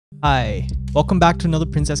Hi, welcome back to another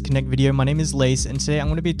Princess Connect video. My name is Lace, and today I'm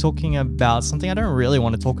going to be talking about something I don't really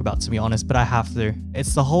want to talk about, to be honest, but I have to.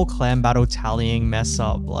 It's the whole clan battle tallying mess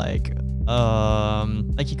up. Like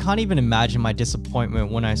you can't even imagine my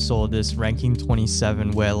disappointment when I saw this ranking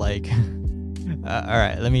 27 where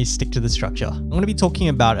alright, let me stick to the structure. I'm going to be talking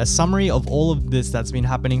about a summary of all of this that's been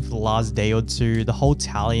happening for the last day or two, the whole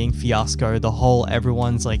tallying fiasco, the whole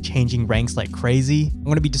everyone's like changing ranks like crazy. I'm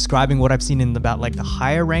going to be describing what I've seen in about like the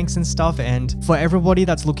higher ranks and stuff, and for everybody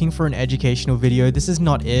that's looking for an educational video, this is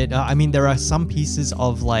not it. I mean, there are some pieces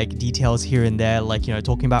of like details here and there, like, you know,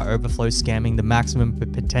 talking about overflow scamming, the maximum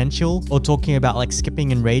potential, or talking about like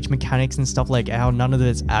skipping and rage mechanics and stuff, like how none of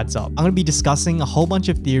this adds up. I'm going to be discussing a whole bunch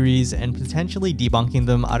of theories and potentially debunking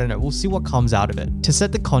them. I don't know, we'll see what comes out of it. To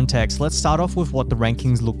set the context, let's start off with what the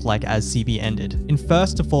rankings look like as CB ended. In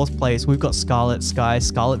first to fourth place, we've got Scarlet, Sky,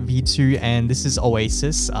 Scarlet V2, and this is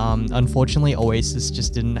Oasis. Unfortunately, Oasis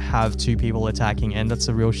just didn't have two people attacking, and that's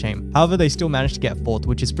a real shame. However, they still managed to get fourth,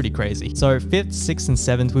 which is pretty crazy. So 5th, 6th, and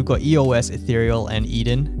 7th, we've got EOS, Ethereal, and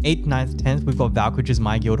Eden. 8th, 9th, 10th, we've got Valk, which is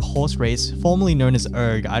my guild, Horse Race, formerly known as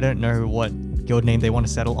Erg. I don't know what guild name they want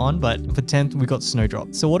to settle on, but for 10th we got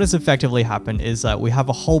Snowdrop. So what has effectively happened is that we have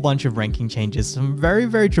a whole bunch of ranking changes, some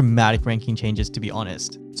very dramatic ranking changes, to be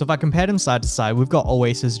honest. So if I compare them side to side, we've got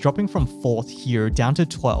Oasis dropping from 4th here down to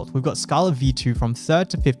 12th. We've got Scarlet V2 from 3rd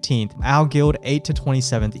to 15th, our guild 8th to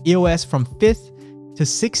 27th, EOS from 5th to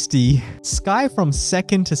 60, Sky from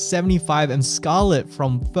 2nd to 75, and Scarlet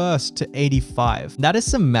from 1st to 85. That is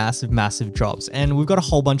some massive drops, and we've got a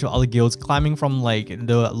whole bunch of other guilds climbing from like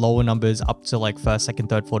the lower numbers up to like 1st, 2nd,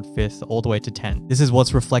 3rd, 4th, 5th, all the way to 10th. This is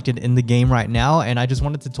what's reflected in the game right now, and I just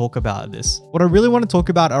wanted to talk about this. What I really want to talk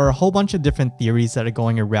about are a whole bunch of different theories that are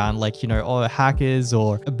going around, like, you know, or hackers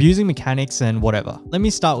or abusing mechanics and whatever. Let me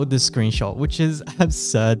start with this screenshot, which is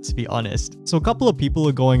absurd, to be honest. So a couple of people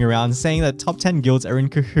are going around saying that top 10 guilds are in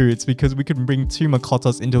cahoots because we can bring 2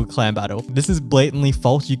 Makotos into a clan battle. This is blatantly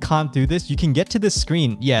false. You can't do this. You can get to this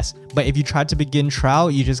screen, yes, but if you tried to begin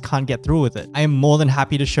trial, you just can't get through with it. I am more than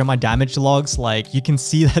happy to show my damage logs. Like, you can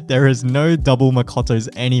see that there is no double Makotos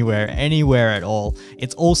anywhere at all.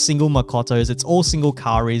 It's all single Makotos. It's all single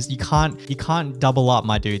Karis. You can't double up,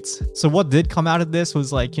 my dudes. So what did come out of this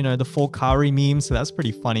was, like, you know, the 4 Kari meme. So that's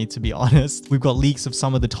pretty funny, to be honest. We've got leaks of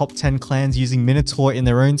some of the top 10 clans using Minotaur in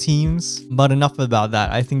their own teams, but enough about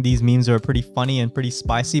that. I think these memes are pretty funny and pretty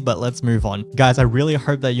spicy, but let's move on. Guys, I really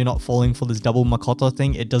hope that you're not falling for this double Makoto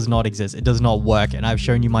thing. It does not exist. It does not work, and I've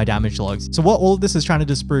shown you my damage logs. So what all of this is trying to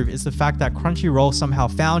disprove is the fact that CrunchyRoll somehow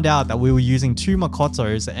found out that we were using 2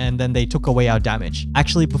 Makotos, and then they took away our damage.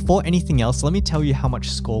 Actually, before anything else, let me tell you how much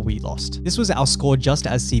score we lost. This was our score just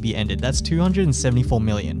as CB ended. That's 274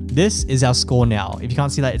 million. This is our score now. If you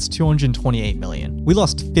can't see that, it's 228 million. We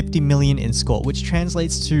lost 50 million in score, which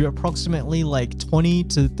translates to approximately like 20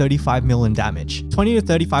 to 35 million damage. 20 to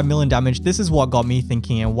 35 million damage. This is what got me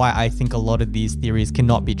thinking and why I think a lot of these theories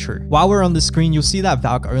cannot be true. While we're on the screen, you'll see that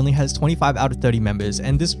Valk only has 25 out of 30 members,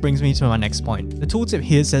 and this brings me to my next point. The tooltip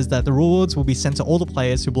here says that the rewards will be sent to all the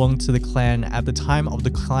players who belong to the clan at the time of the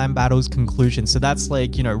clan battle's conclusion. So that's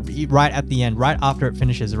like, you know, right at the end, right after it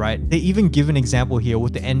finishes, right? They even give an example here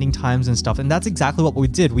with the ending times and stuff, and that's exactly what we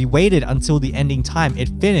did. We waited until the ending time. It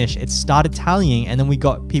finished, it started tallying, and then we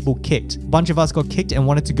got people kicked. A bunch of us got kicked and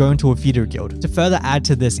wanted to go into a feeder guild. To further add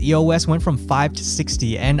to this, EOS went from 5 to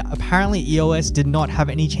 60, and apparently EOS did not have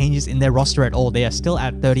any changes in their roster at all. They are still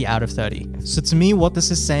at 30 out of 30. So to me, what this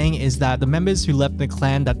is saying is that the members who left the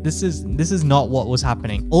clan, that this is not what was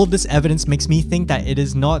happening. All of this evidence makes me think that it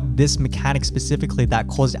is not this mechanic specifically that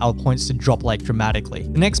caused our points to drop like dramatically.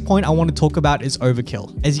 The next point I want to talk about is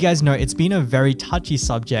overkill. As you guys know, it's been a very touchy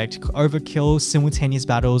subject. Overkill, simultaneous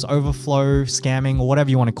battles, overflow, scamming, or whatever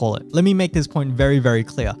you want to call it. Let me make this point very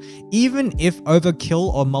clear. Even if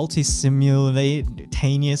overkill or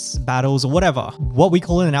multi-simultaneous battles or whatever, what we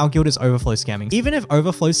call it in our guild is overflow scamming. Even if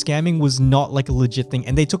overflow scamming was not like a legit thing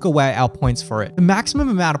and they took away our points for it, the maximum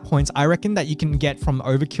amount of points I reckon that you can get from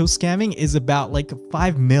overkill scamming is about like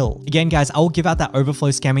 5 mil. Again, guys, I will give out that overflow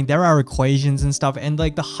scamming. There are equations and stuff, and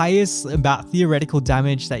like the highest about theoretical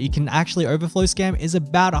damage that you can actually overflow scam is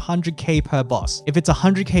about 100k per boss. If it's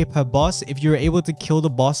 100k per boss, if you're able to kill the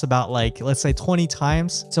boss about like, let's say say 20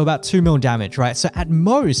 times, so about 2 mil damage, right? So at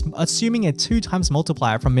most, assuming a 2 times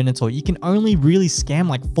multiplier from Minotaur, you can only really scam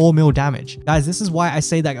like 4 mil damage. Guys, this is why I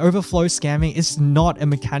say that overflow scamming is not a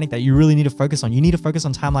mechanic that you really need to focus on. You need to focus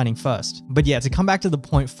on timelining first. But yeah, to come back to the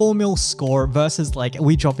point, 4 mil score versus like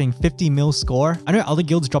we dropping 50 mil score. I know other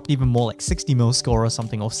guilds dropped even more, like 60 mil score or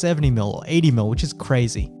something, or 70 mil or 80 mil, which is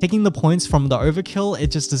crazy. Taking the points from the overkill,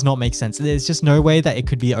 it just does not make sense. There's just no way that it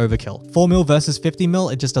could be overkill. 4 mil versus 50 mil,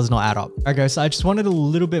 it just does not add up. Okay, so I just wanted a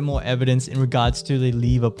little bit more evidence in regards to the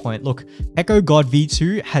lever point. Look, Echo God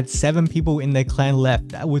V2 had 7 people in their clan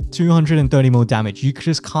left with 230 mil damage. You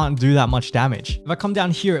just can't do that much damage. If I come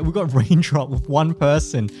down here, we got Raindrop with 1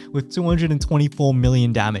 person with 224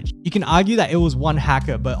 million damage. You can argue that it was one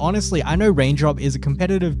hacker, but honestly, I know Raindrop is a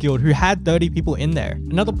competitive guild who had 30 people in there.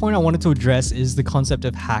 Another point I wanted to address is the concept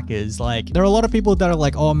of hackers. Like, there are a lot of people that are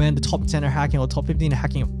like, oh man, the top 10 are hacking or top 15 are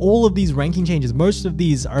hacking. All of these ranking changes, most of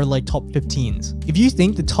these are like top 15s. If you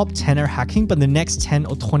think the top 10 are hacking, but the next 10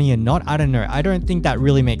 or 20 are not, I don't know. I don't think that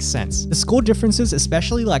really makes sense. The score differences,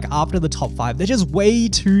 especially like after the top 5, they're just way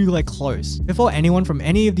too like close. Before anyone from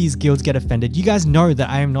any of these guilds get offended, you guys know that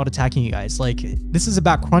I am not attacking you guys. Like, this is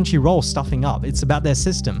about CrunchyRoll stuffing up. It's about their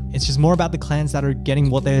system. It's just more about the clans that are getting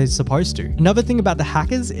what they're supposed to. Another thing about the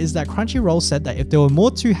hackers is that CrunchyRoll said that if there were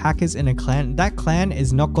more 2 hackers in a clan, that clan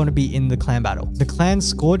is not going to be in the clan battle. The clan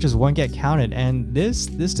score just won't get counted, and this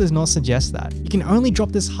does not suggest that. You can only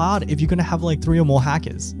drop this hard if you're going to have like 3 or more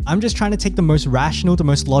hackers. I'm just trying to take the most rational, the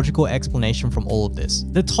most logical explanation from all of this.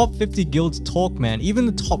 The top 50 guilds talk, man. Even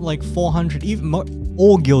the top like 400,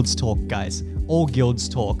 all guilds talk, guys. All guilds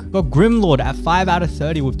talk. Got Grimlord at 5 out of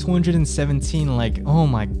 30 with 217. Like, oh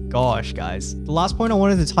my gosh, guys. The last point I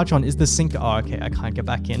wanted to touch on is the sync. Oh, okay, I can't get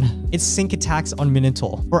back in. It's sync attacks on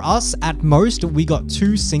Minotaur. For us, at most, we got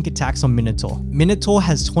 2 sync attacks on Minotaur. Minotaur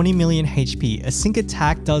has 20 million HP. A sync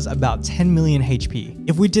attack does about 10 million HP.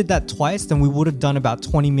 If we did that twice, then we would have done about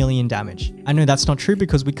 20 million damage. I know that's not true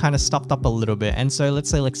because we kind of stuffed up a little bit. And so let's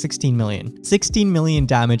say like 16 million. 16 million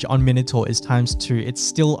damage on Minotaur is times 2. It's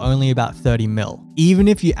still only about 30 mil. Even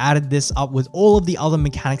if you added this up with all of the other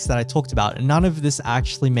mechanics that I talked about, none of this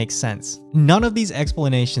actually makes sense. None of these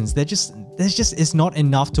explanations, it's not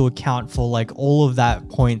enough to account for like all of that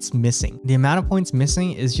points missing. The amount of points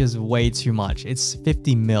missing is just way too much. It's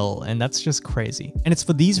 50 mil, and that's just crazy. And it's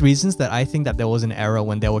for these reasons that I think that there was an error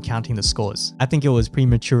when they were counting the scores. I think it was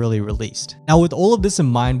prematurely released. Now, with all of this in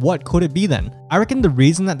mind, what could it be then? I reckon the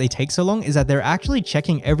reason that they take so long is that they're actually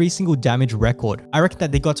checking every single damage record. I reckon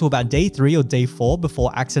that they got to about day 3 or day 4 before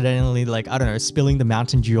accidentally, like, I don't know, spilling the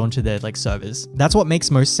Mountain Dew onto their like servers. That's what makes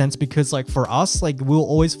most sense, because like for us, like we were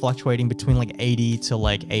always fluctuating between like 80 to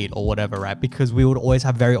like 8 or whatever, right? Because we would always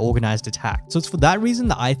have very organized attack. So it's for that reason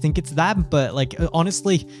that I think it's that, but like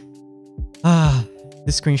honestly,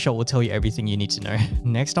 this screenshot will tell you everything you need to know.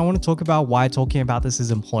 Next, I want to talk about why talking about this is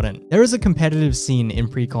important. There is a competitive scene in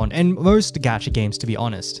Precon and most gacha games, to be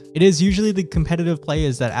honest. It is usually the competitive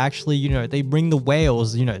players that actually, you know, they bring the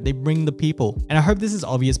whales, you know, they bring the people. And I hope this is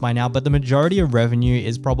obvious by now, but the majority of revenue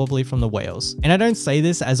is probably from the whales. And I don't say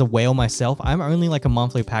this as a whale myself. I'm only like a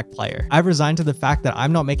monthly pack player. I've resigned to the fact that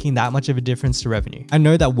I'm not making that much of a difference to revenue. I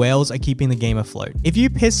know that whales are keeping the game afloat. If you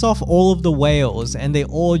piss off all of the whales and they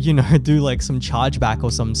all, you know, do like some chargeback or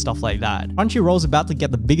some stuff like that, CrunchyRoll's about to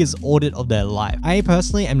get the biggest audit of their life. I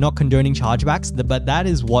personally am not condoning chargebacks, but that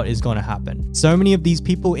is what is going to happen. So many of these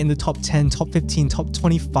people in the top 10, top 15, top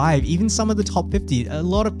 25, even some of the top 50, a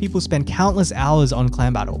lot of people spend countless hours on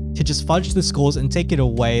clan battle to just fudge the scores and take it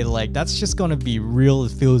away. Like, that's just going to be real.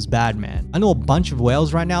 It feels bad, man. I know a bunch of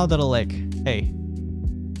whales right now that are like, hey,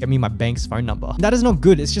 get me my bank's phone number. That is not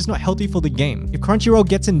good. It's just not healthy for the game. If Crunchyroll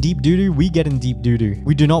gets in deep doo-doo, we get in deep doo-doo.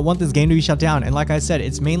 We do not want this game to be shut down. And like I said,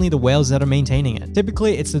 it's mainly the whales that are maintaining it.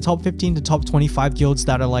 Typically, it's the top 15 to top 25 guilds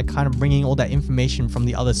that are like kind of bringing all that information from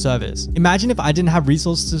the other servers. Imagine if I didn't have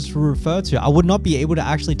resources to refer to, I would not be able to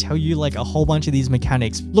actually tell you like a whole bunch of these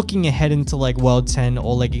mechanics, looking ahead into like World 10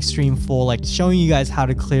 or like Extreme 4, like showing you guys how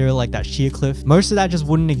to clear like that sheer cliff. Most of that just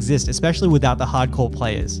wouldn't exist, especially without the hardcore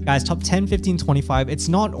players. Guys, top 10, 15, 25, it's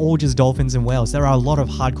not all just dolphins and whales. There are a lot of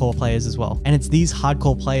hardcore players as well. And it's these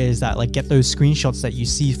hardcore players that like get those screenshots that you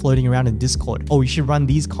see floating around in Discord. Oh, you should run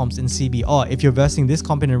these comps in CB. Oh, if you're versing this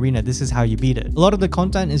comp in Arena, this is how you beat it. A lot of the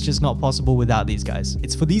content is just not possible without these guys.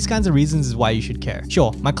 It's for these kinds of reasons is why you should care.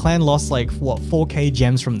 Sure, my clan lost like, what, 4k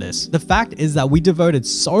gems from this. The fact is that we devoted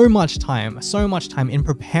so much time in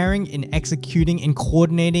preparing, in executing, in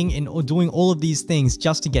coordinating, in doing all of these things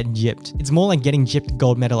just to get gypped. It's more like getting gypped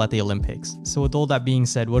gold medal at the Olympics. So with all that being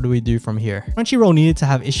said, said, what do we do from here? CrunchyRoll needed to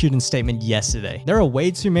have issued a statement yesterday. There are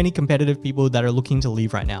way too many competitive people that are looking to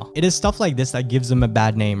leave right now. It is stuff like this that gives them a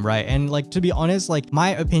bad name, right? And like, to be honest, like my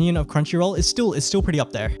opinion of CrunchyRoll is still pretty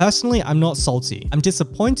up there. Personally, I'm not salty. I'm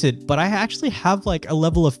disappointed, but I actually have like a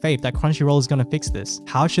level of faith that CrunchyRoll is going to fix this.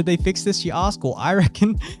 How should they fix this, you ask? Well, I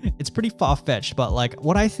reckon it's pretty far-fetched, but like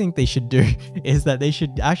what I think they should do is that they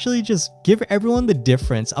should actually just give everyone the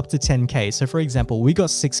difference up to 10k. So for example, we got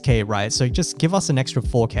 6k, right? So just give us an extra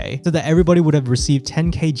 4k so that everybody would have received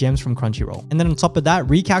 10k gems from CrunchyRoll. And then on top of that,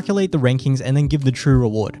 recalculate the rankings and then give the true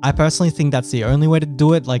reward. I personally think that's the only way to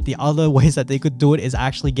do it. Like the other ways that they could do it is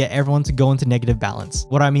actually get everyone to go into negative balance.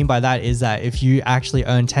 What I mean by that is that if you actually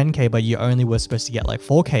earn 10k, but you only were supposed to get like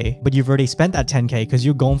 4k, but you've already spent that 10k because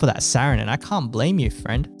you're going for that Saren, and I can't blame you,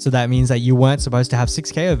 friend. So that means that you weren't supposed to have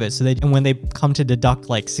 6k of it. So and when they come to deduct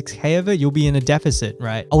like 6k of it, you'll be in a deficit,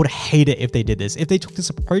 right? I would hate it if they did this. If they took this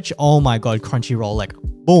approach, oh my God, CrunchyRoll, like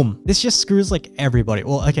boom. This just screws like everybody.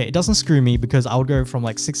 Well, okay, it doesn't screw me because I would go from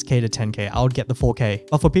like 6k to 10k. I would get the 4k.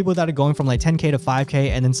 But for people that are going from like 10k to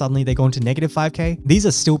 5k and then suddenly they go into negative 5k, these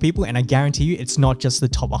are still people, and I guarantee you it's not just the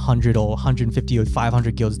top 100 or 150 or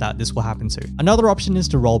 500 guilds that this will happen to. Another option is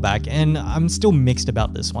to roll back, and I'm still mixed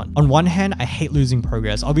about this one. On one hand, I hate losing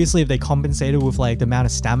progress. Obviously, if they compensated with like the amount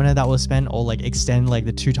of stamina that was spent or like extend like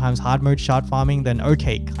the 2x hard mode shard farming, then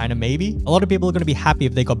okay, kind of maybe. A lot of people are going to be happy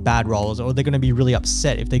if they got bad rolls, or they're going to be really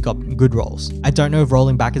upset if they got good rolls. I don't know if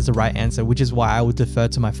rolling back is the right answer, which is why I would defer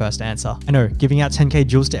to my first answer. I know giving out 10k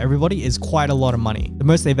jewels to everybody is quite a lot of money. The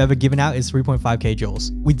most they've ever given out is 3.5k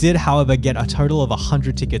jewels. We did, however, get a total of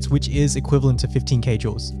 100 tickets, which is equivalent to 15k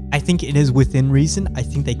jewels. I think it is within reason. I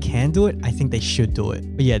think they can do it. I think they should do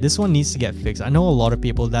it. But yeah, this one needs to get fixed. I know a lot of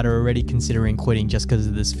people that are already considering quitting just because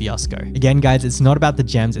of this fiasco. Again, guys, it's not about the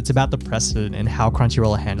gems. It's about the precedent and how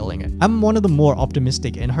CrunchyRoll are handling it. I'm one of the more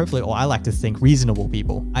optimistic and hopefully, or I like to think, reasonable people.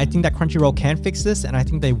 I think that CrunchyRoll can fix this, and I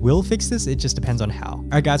think they will fix this. It just depends on how. All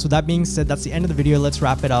right, guys, with that being said, that's the end of the video. Let's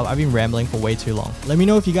wrap it up. I've been rambling for way too long. Let me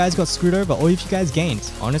know if you guys got screwed over or if you guys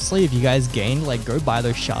gained. Honestly, if you guys gained, like, go buy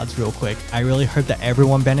those shards real quick. I really hope that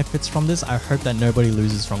everyone benefits from this. I hope that nobody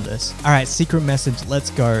loses from this. All right, secret message. Let's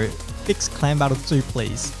go. Fix Clan Battle 2,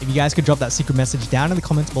 please. If you guys could drop that secret message down in the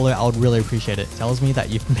comments below, I would really appreciate it. It tells me that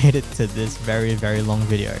you've made it to this very, very long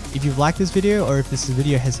video. If you've liked this video, or if this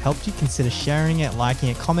video has helped you, consider sharing it, liking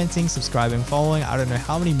it, commenting, subscribing, following. I don't know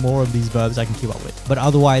how many more of these verbs I can keep up with. But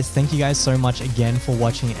otherwise, thank you guys so much again for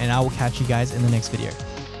watching, and I will catch you guys in the next video.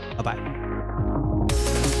 Bye-bye.